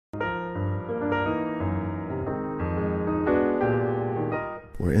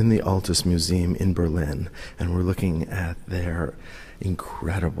We're in the Altus Museum in Berlin, and we're looking at their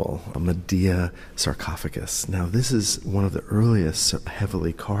incredible Medea sarcophagus. Now, this is one of the earliest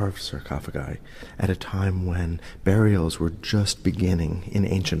heavily carved sarcophagi at a time when burials were just beginning in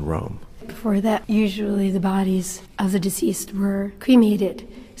ancient Rome. Before that, usually the bodies of the deceased were cremated.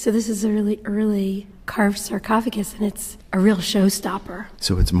 So this is a really early carved sarcophagus, and it's a real showstopper.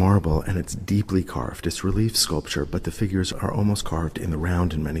 So it's marble, and it's deeply carved. It's relief sculpture, but the figures are almost carved in the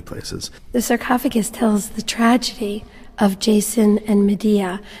round in many places. The sarcophagus tells the tragedy of Jason and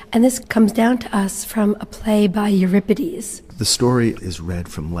Medea, and this comes down to us from a play by Euripides. The story is read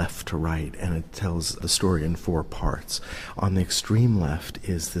from left to right, and it tells the story in 4 parts. On the extreme left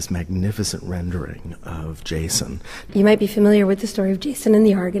is this magnificent rendering of Jason. You might be familiar with the story of Jason and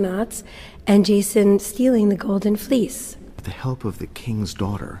the Argonauts, and Jason stealing the golden fleece. With the help of the king's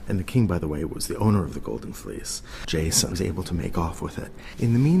daughter, and the king, by the way, was the owner of the golden fleece, Jason was able to make off with it.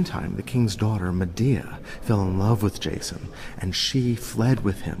 In the meantime, the king's daughter, Medea, fell in love with Jason, and she fled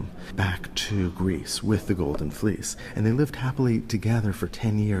with him back to Greece with the golden fleece, and they lived happily together for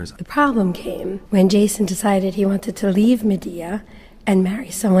 10 years. The problem came when Jason decided he wanted to leave Medea and marry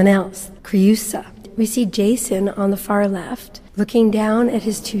someone else, Creusa. We see Jason on the far left, looking down at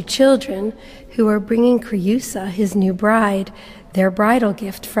his 2 children who are bringing Creusa, his new bride, their bridal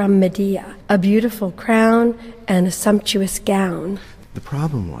gift from Medea, a beautiful crown and a sumptuous gown. The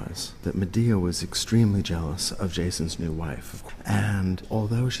problem was that Medea was extremely jealous of Jason's new wife. And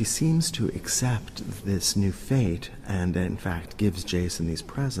although she seems to accept this new fate and in fact gives Jason these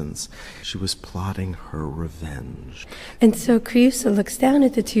presents, she was plotting her revenge. And so Creusa looks down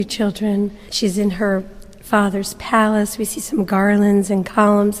at the 2 children. She's in her father's palace. We see some garlands and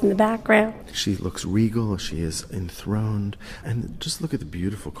columns in the background. She looks regal, she is enthroned, and just look at the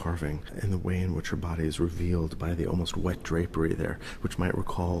beautiful carving and the way in which her body is revealed by the almost wet drapery there, which might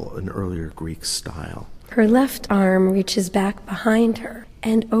recall an earlier Greek style. Her left arm reaches back behind her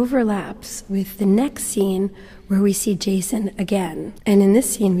and overlaps with the next scene where we see Jason again. And in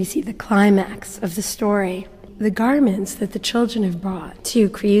this scene, we see the climax of the story. The garments that the children have brought to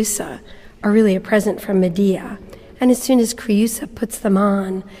Creusa are really a present from Medea. And as soon as Creusa puts them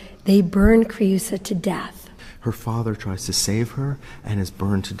on, they burn Creusa to death. Her father tries to save her and is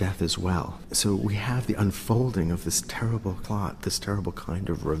burned to death as well. So we have the unfolding of this terrible plot, this terrible kind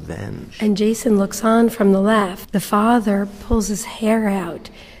of revenge. And Jason looks on from the left. The father pulls his hair out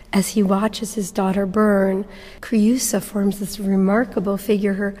as he watches his daughter burn. Creusa forms this remarkable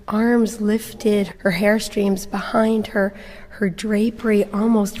figure, her arms lifted, her hair streams behind her. Her drapery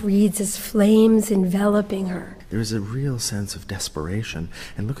almost reads as flames enveloping her. There is a real sense of desperation,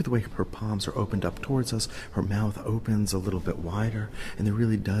 and look at the way her palms are opened up towards us. Her mouth opens a little bit wider, and there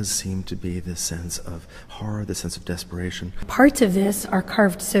really does seem to be this sense of horror, this sense of desperation. Parts of this are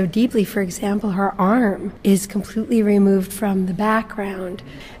carved so deeply. For example, her arm is completely removed from the background,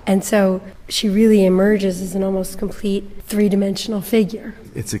 and so she really emerges as an almost complete 3-dimensional figure.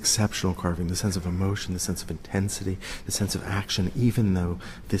 It's exceptional carving, the sense of emotion, the sense of intensity, the sense of action, even though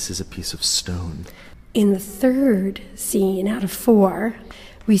this is a piece of stone. In the 3rd scene out of 4,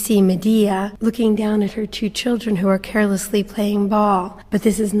 we see Medea looking down at her 2 children who are carelessly playing ball. But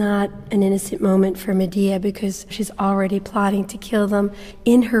this is not an innocent moment for Medea because she's already plotting to kill them.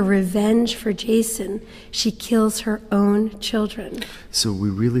 In her revenge for Jason, she kills her own children. So we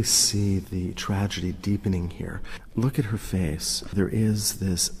really see the tragedy deepening here. Look at her face. There is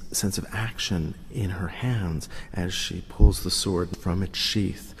this sense of action in her hands as she pulls the sword from its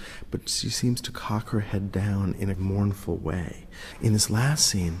sheath, but she seems to cock her head down in a mournful way. In this last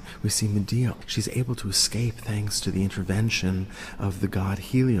scene, we see Medea. She's able to escape thanks to the intervention of the god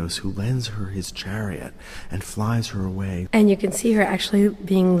Helios, who lends her his chariot and flies her away. And you can see her actually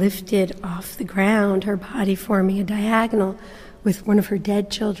being lifted off the ground, her body forming a diagonal, with one of her dead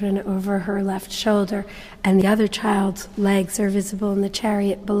children over her left shoulder, and the other child's legs are visible in the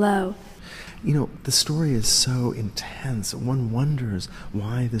chariot below. You know, the story is so intense. One wonders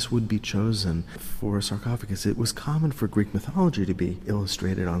why this would be chosen for a sarcophagus. It was common for Greek mythology to be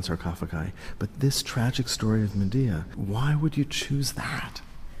illustrated on sarcophagi, but this tragic story of Medea, why would you choose that?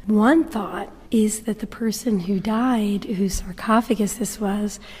 One thought is that the person who died, whose sarcophagus this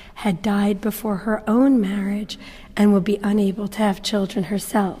was, had died before her own marriage and would be unable to have children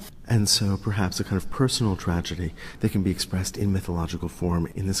herself. And so perhaps a kind of personal tragedy that can be expressed in mythological form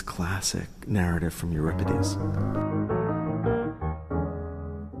in this classic narrative from Euripides.